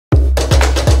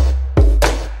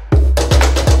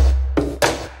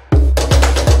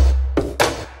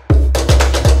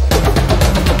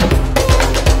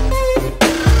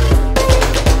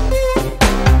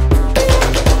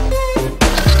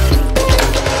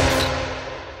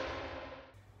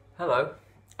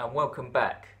and welcome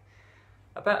back.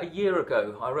 About a year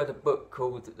ago I read a book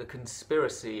called The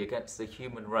Conspiracy Against the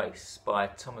Human Race by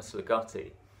Thomas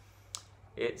Ligotti.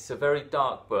 It's a very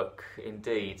dark book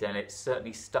indeed, and it's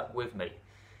certainly stuck with me.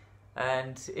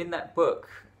 And in that book,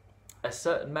 a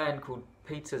certain man called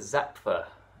Peter Zapffe,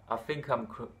 I think I'm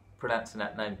pronouncing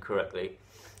that name correctly,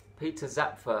 Peter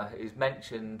Zapffe is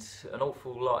mentioned an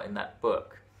awful lot in that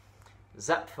book.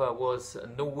 Zapffe was a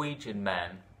Norwegian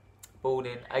man, born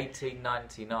in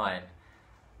 1899,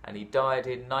 and he died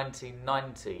in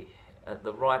 1990 at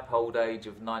the ripe old age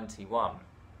of 91.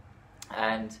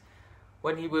 And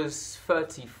when he was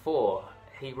 34,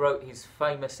 he wrote his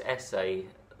famous essay,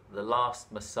 The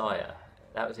Last Messiah.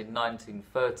 That was in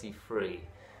 1933,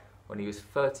 when he was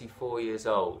 34 years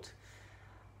old.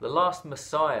 The Last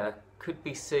Messiah could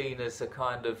be seen as a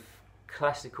kind of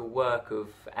classical work of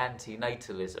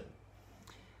antinatalism.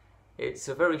 It's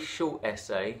a very short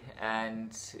essay,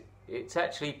 and it's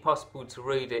actually possible to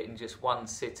read it in just one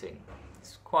sitting.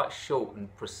 It's quite short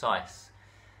and precise.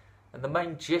 And the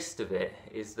main gist of it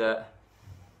is that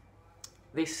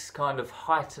this kind of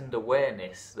heightened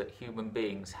awareness that human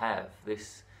beings have,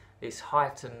 this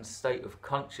heightened state of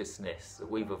consciousness that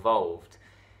we've evolved,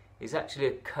 is actually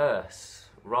a curse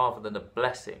rather than a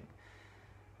blessing.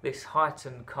 This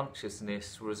heightened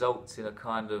consciousness results in a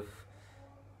kind of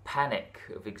panic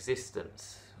of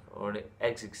existence, or an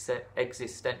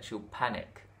existential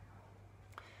panic.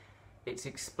 It's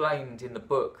explained in the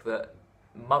book that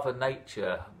Mother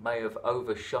Nature may have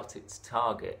overshot its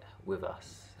target with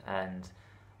us, and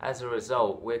as a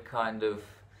result we're kind of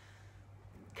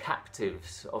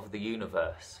captives of the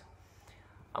universe.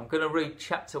 I'm going to read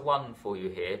chapter 1 for you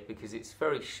here because it's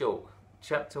very short.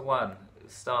 Chapter 1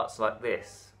 starts like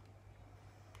this.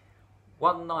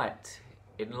 One night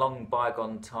in long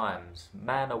bygone times,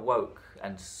 man awoke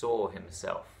and saw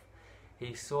himself.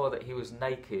 He saw that he was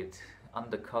naked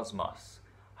under cosmos,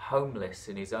 homeless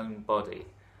in his own body,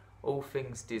 all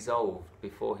things dissolved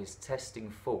before his testing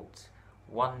thought,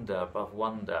 wonder above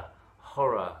wonder,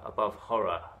 horror above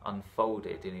horror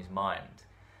unfolded in his mind.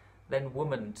 Then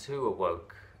woman too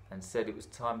awoke and said it was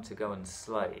time to go and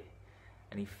slay,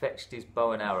 and he fetched his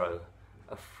bow and arrow,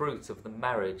 a fruit of the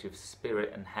marriage of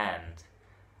spirit and hand,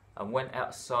 and went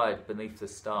outside beneath the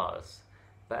stars.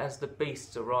 But as the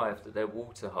beasts arrived at their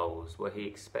waterholes where he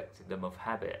expected them of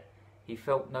habit, he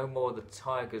felt no more the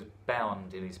tiger's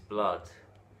bound in his blood,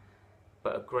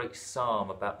 but a great psalm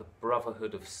about the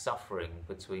brotherhood of suffering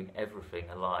between everything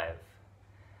alive.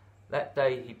 That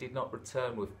day he did not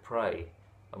return with prey,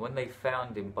 and when they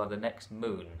found him by the next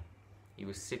moon, he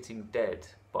was sitting dead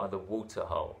by the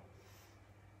waterhole.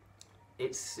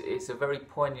 It's a very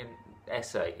poignant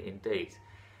essay indeed.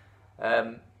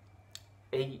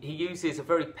 He uses a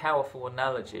very powerful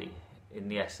analogy in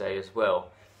the essay as well.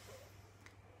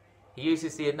 He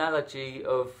uses the analogy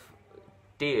of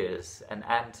deers and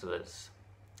antlers.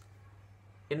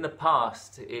 In the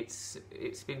past,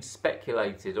 it's been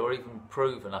speculated or even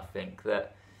proven, I think,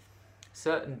 that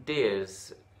certain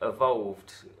deers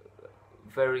evolved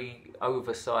very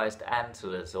oversized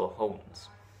antlers or horns.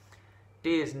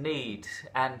 Deers need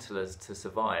antlers to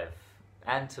survive.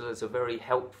 Antlers are very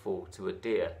helpful to a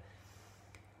deer.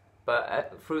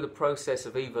 But through the process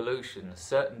of evolution,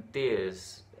 certain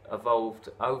deers evolved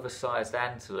oversized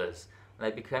antlers, and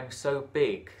they became so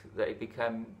big that it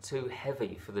became too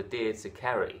heavy for the deer to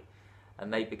carry,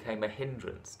 and they became a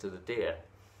hindrance to the deer.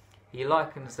 He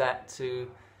likens that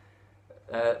to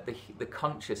the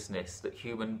consciousness that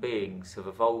human beings have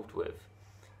evolved with.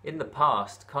 In the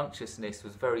past, consciousness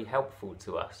was very helpful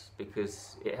to us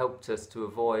because it helped us to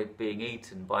avoid being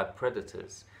eaten by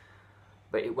predators.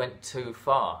 But it went too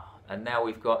far, and now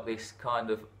we've got this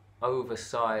kind of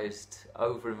oversized,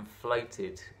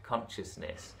 overinflated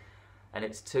consciousness, and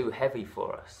it's too heavy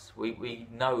for us. We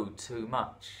know too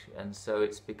much, and so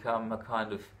it's become a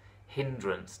kind of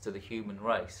hindrance to the human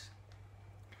race.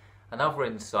 Another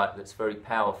insight that's very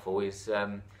powerful is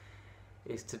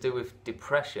to do with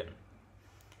depression.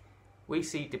 We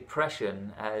see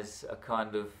depression as a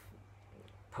kind of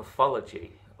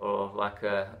pathology, or like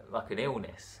an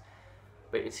illness,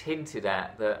 but it's hinted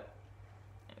at that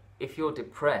if you're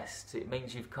depressed, it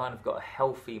means you've kind of got a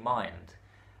healthy mind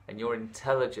and you're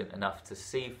intelligent enough to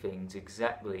see things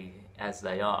exactly as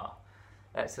they are.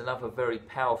 That's another very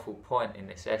powerful point in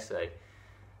this essay.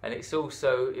 And it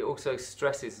also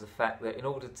stresses the fact that in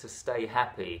order to stay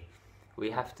happy,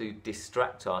 we have to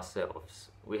distract ourselves.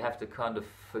 We have to kind of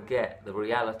forget the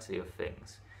reality of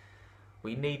things.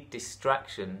 We need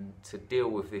distraction to deal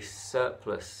with this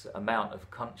surplus amount of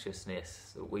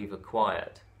consciousness that we've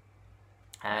acquired.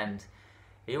 And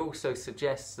He also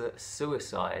suggests that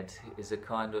suicide is a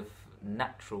kind of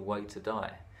natural way to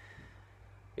die.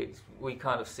 We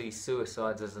kind of see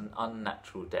suicide as an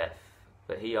unnatural death,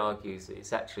 but he argues that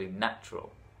it's actually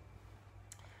natural.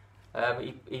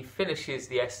 He finishes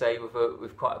the essay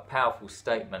with quite a powerful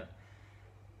statement.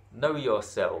 Know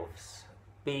yourselves,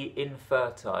 be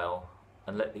infertile,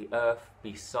 and let the earth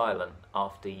be silent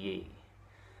after ye.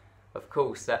 Of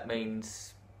course, that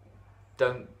means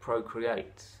don't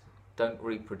procreate, don't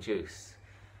reproduce,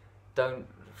 don't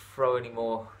throw any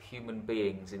more human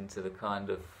beings into the kind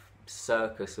of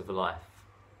circus of life.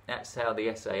 That's how the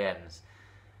essay ends.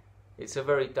 It's a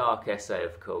very dark essay,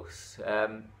 of course.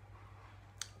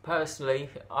 Personally,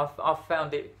 I've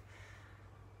found it,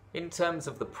 in terms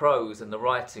of the prose and the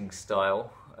writing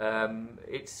style,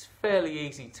 it's fairly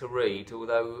easy to read,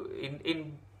 although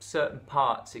in certain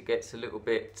parts it gets a little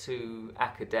bit too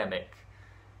academic.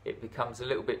 It becomes a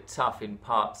little bit tough in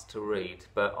parts to read,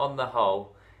 but on the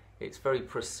whole it's very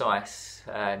precise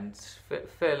and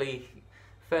fairly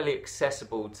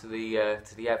accessible to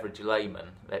the average layman,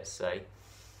 let's say.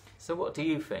 So what do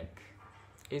you think?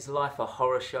 Is life a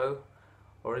horror show,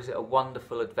 or is it a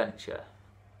wonderful adventure?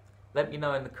 Let me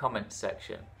know in the comments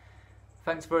section.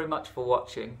 Thanks very much for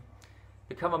watching.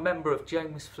 Become a member of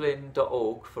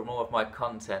jamesflynn.org for more of my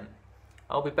content.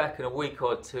 I'll be back in a week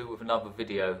or two with another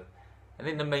video. And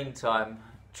in the meantime,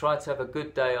 try to have a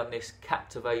good day on this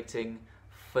captivating,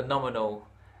 phenomenal,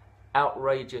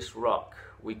 outrageous rock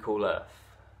we call Earth.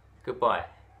 Goodbye.